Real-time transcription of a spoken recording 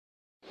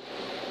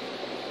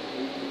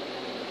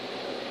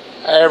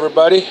Hi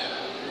everybody.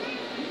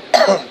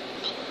 I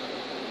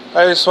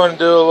just want to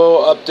do a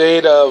little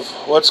update of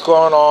what's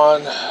going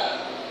on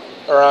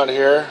around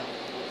here.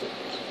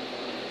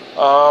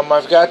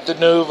 I've got the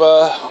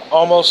Nuva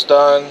almost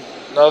done,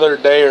 another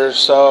day or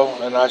so,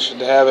 and I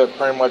should have it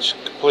pretty much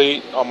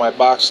complete on my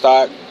box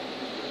stock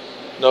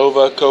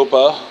Nova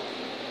Copa.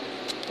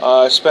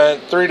 I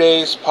spent 3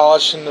 days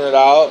polishing it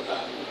out.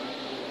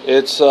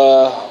 It's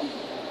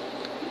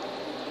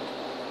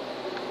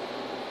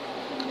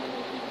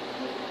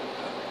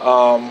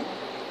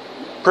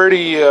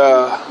pretty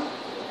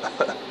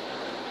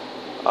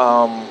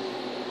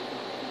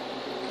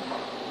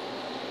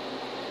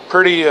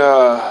pretty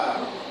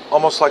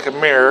almost like a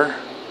mirror.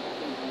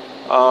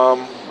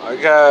 I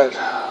got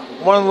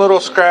one little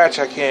scratch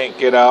I can't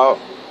get out,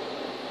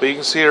 but you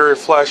can see the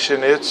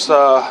reflection. It's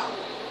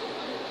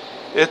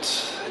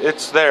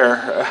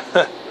there.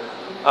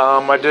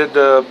 I did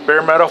the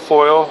bare metal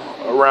foil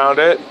around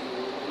it.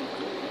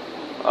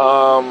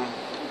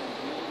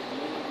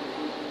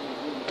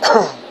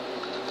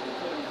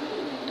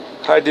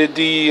 I did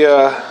the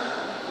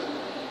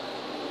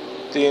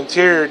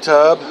interior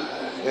tub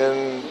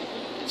in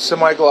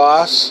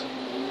semi-gloss,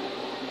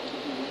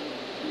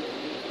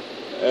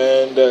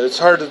 and it's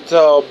hard to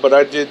tell, but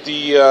I did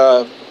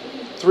the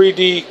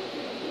 3D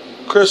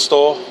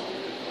crystal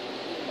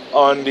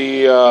on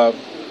the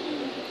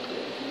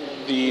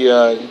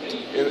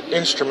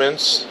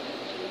instruments.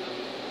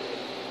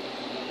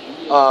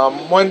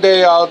 One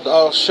day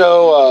I'll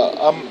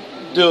show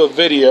do a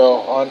video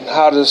on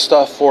how this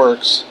stuff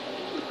works.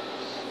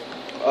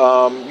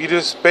 You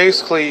just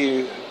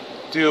basically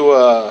do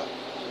a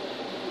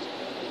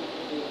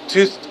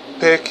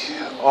toothpick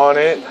on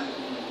it,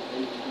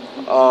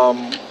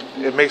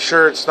 and make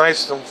sure it's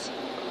nice and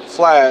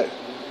flat,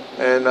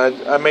 and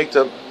I made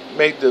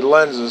the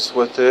lenses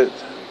with it.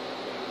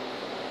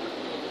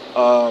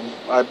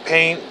 I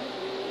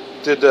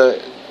did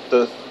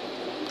the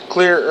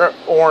clear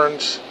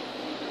orange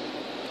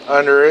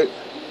under it,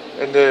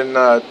 and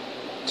then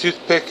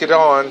toothpick it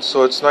on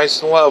so it's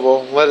nice and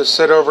level. Let it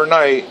sit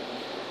overnight,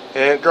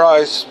 and it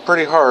dries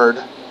pretty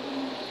hard.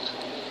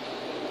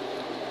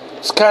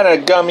 It's kind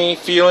of gummy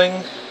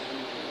feeling,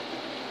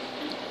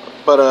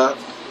 but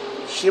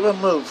Shiba,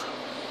 move.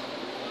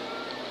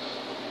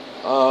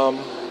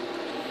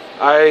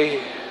 I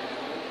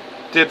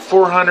did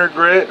 400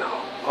 grit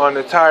on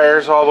the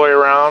tires all the way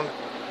around.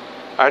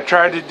 I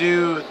tried to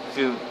do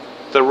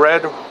the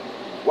red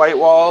white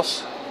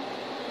walls.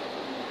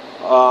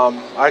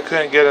 I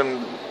couldn't get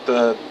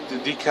the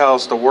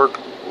decals to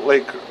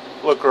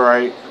look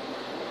right,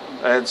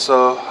 and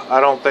so I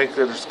don't think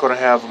that it's going to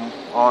have them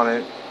on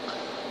it.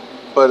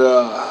 But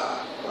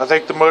I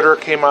think the motor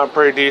came out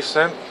pretty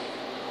decent.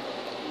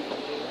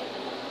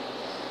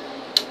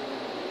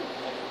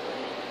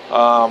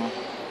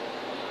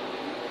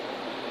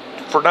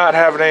 For not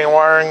having any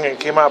wiring, it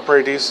came out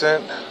pretty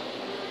decent.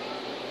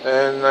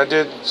 And I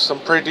did some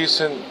pretty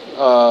decent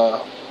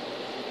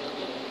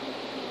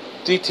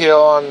detail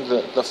on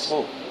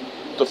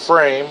the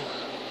frame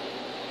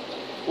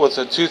with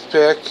a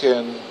toothpick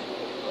and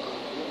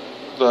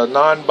the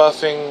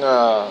non-buffing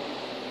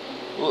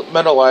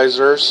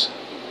metallizers.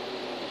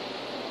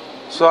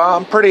 So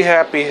I'm pretty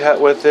happy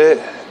with it.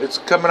 It's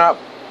coming out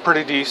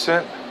pretty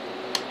decent.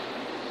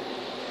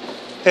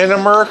 In the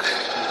merc,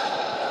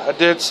 I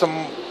did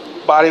some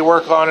body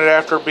work on it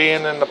after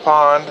being in the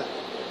pond.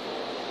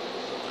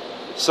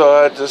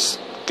 So I just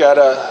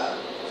gotta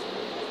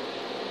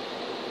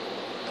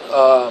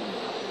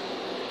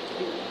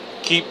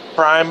keep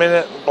priming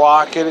it and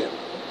blocking it.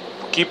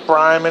 Keep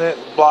priming it,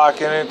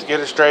 blocking it to get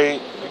it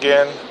straight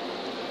again.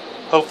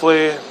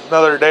 Hopefully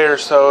another day or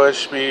so it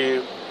should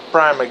be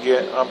prime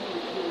again,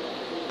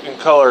 in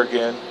color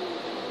again.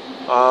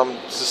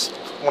 Just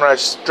when I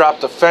drop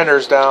the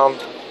fenders down,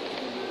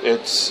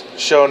 it's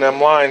showing them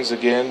lines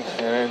again,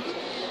 and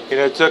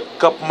it took a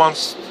couple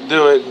months to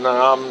do it,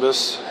 and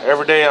just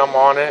every day I'm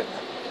on it.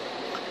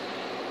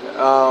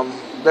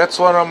 That's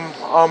what I'm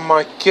on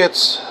my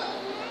kits,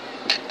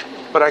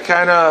 but I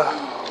kind of,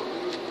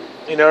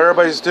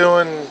 everybody's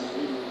doing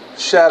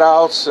shout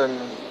outs and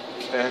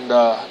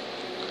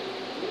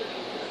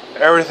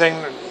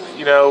everything,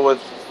 with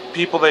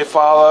people they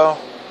follow.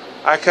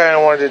 I kind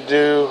of wanted to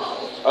do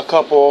a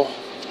couple.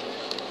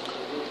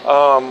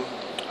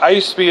 I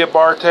used to be a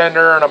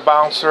bartender and a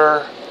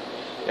bouncer,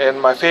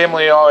 and my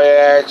family always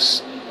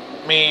asked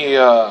me,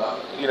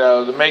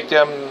 to make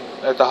them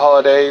at the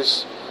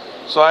holidays.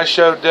 So I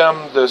showed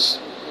them this.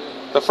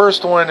 The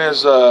first one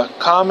is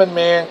Common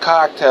Man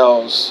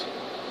Cocktails.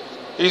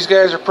 These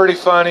guys are pretty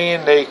funny,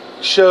 and they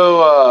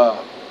show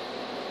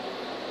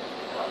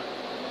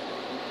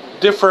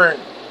different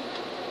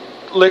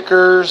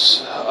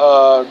liquors,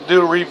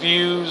 do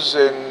reviews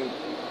and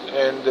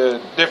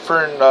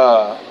different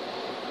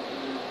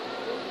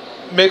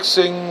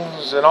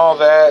mixings and all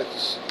that.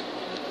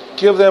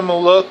 Give them a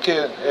look,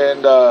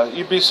 and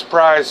you'd be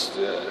surprised.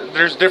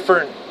 There's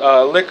different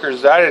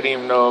liquors that I didn't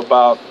even know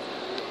about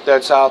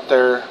that's out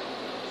there,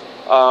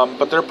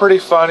 but they're pretty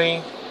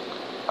funny.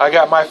 I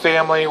got my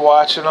family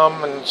watching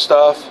them and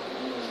stuff.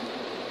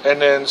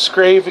 And then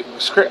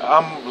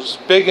I was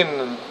big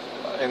in,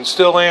 and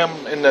still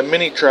am, in the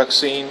mini truck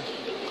scene.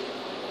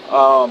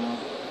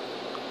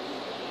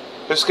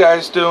 This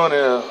guy's doing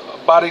a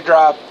body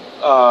drop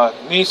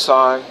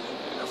Nissan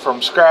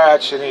from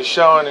scratch, and he's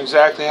showing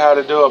exactly how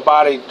to do a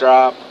body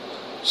drop,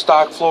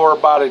 stock floor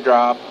body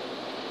drop.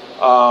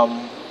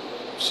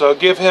 So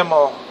give him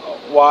a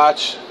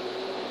watch.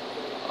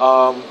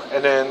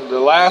 And then the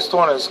last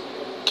one is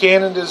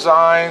Canon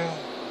Design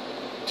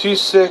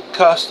 2.6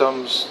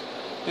 Customs.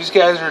 These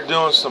guys are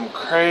doing some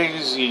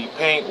crazy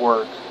paint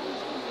work.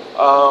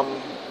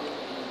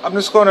 I'm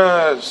just going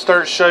to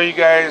start show you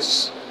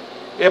guys.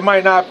 It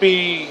might not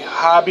be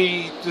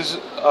hobby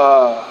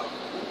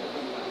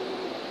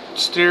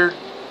steered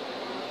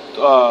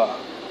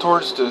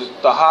towards the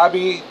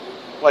hobby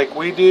like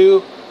we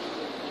do,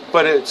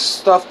 but it's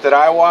stuff that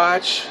I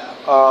watch.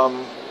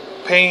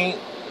 Paint,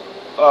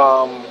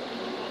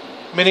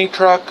 mini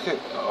truck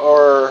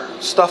or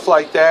stuff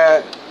like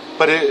that,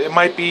 but it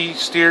might be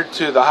steered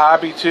to the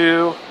hobby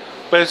too,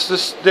 but it's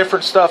just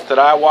different stuff that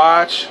I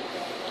watch.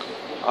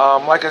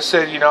 Like I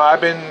said, you know, I've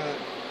been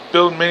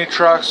building mini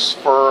trucks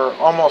for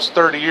almost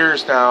 30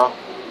 years now,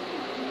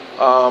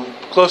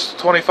 close to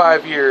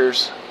 25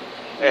 years,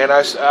 and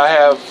I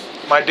have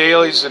my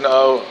dailies in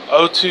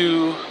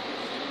 02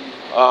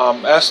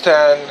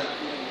 S10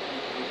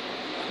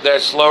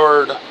 that's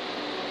lowered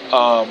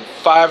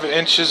 5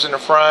 inches in the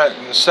front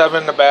and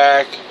 7 in the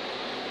back,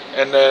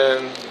 and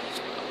then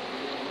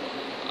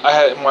I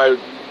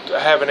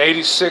have an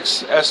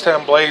 86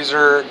 S10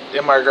 Blazer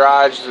in my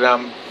garage that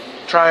I'm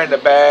trying to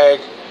bag,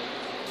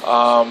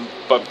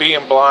 but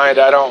being blind,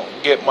 I don't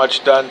get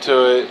much done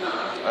to it.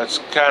 It's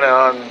kind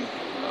of on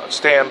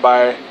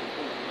standby.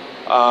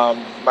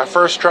 My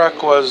first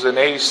truck was an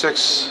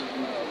 86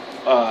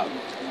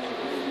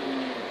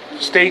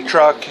 state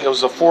truck. It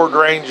was a Ford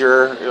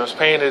Ranger. It was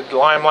painted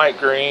limelight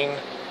green.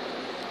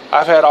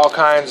 I've had all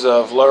kinds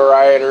of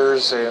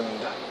lowriders and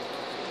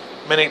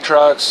mini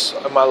trucks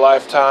in my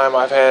lifetime.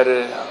 I've had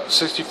a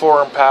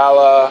 64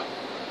 Impala,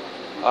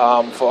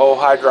 full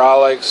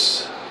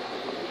hydraulics,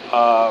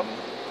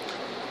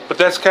 but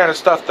that's kind of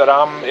stuff that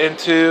I'm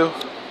into.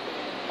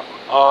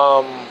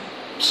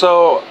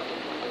 So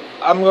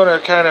I'm going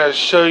to kind of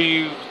show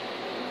you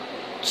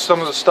some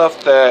of the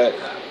stuff that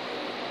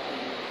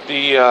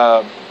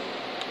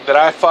that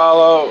I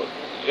follow,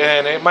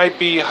 and it might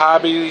be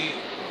hobby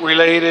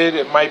related,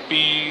 it might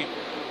be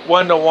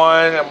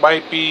one-to-one, it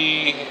might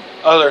be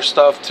other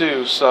stuff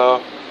too.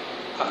 So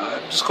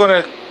I'm just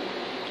going to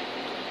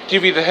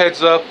give you the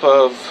heads up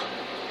of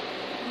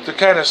the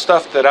kind of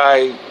stuff that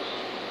I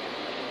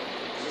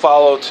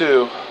follow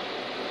too.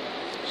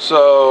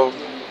 So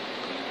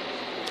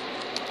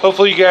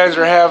hopefully you guys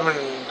are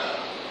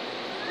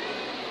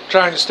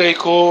trying to stay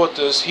cool with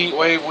this heat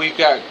wave we've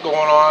got going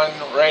on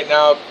right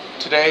now.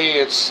 Today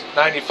it's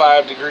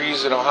 95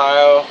 degrees in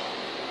Ohio.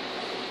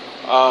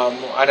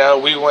 I know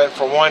we went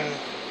from one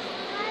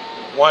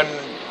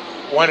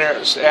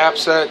app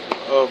set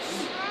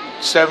of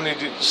 70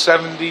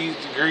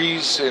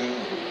 degrees and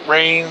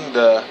rain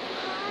to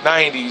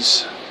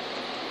 90s.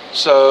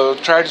 So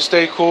try to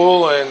stay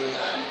cool, and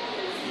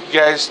you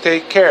guys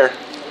take care.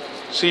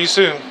 See you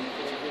soon.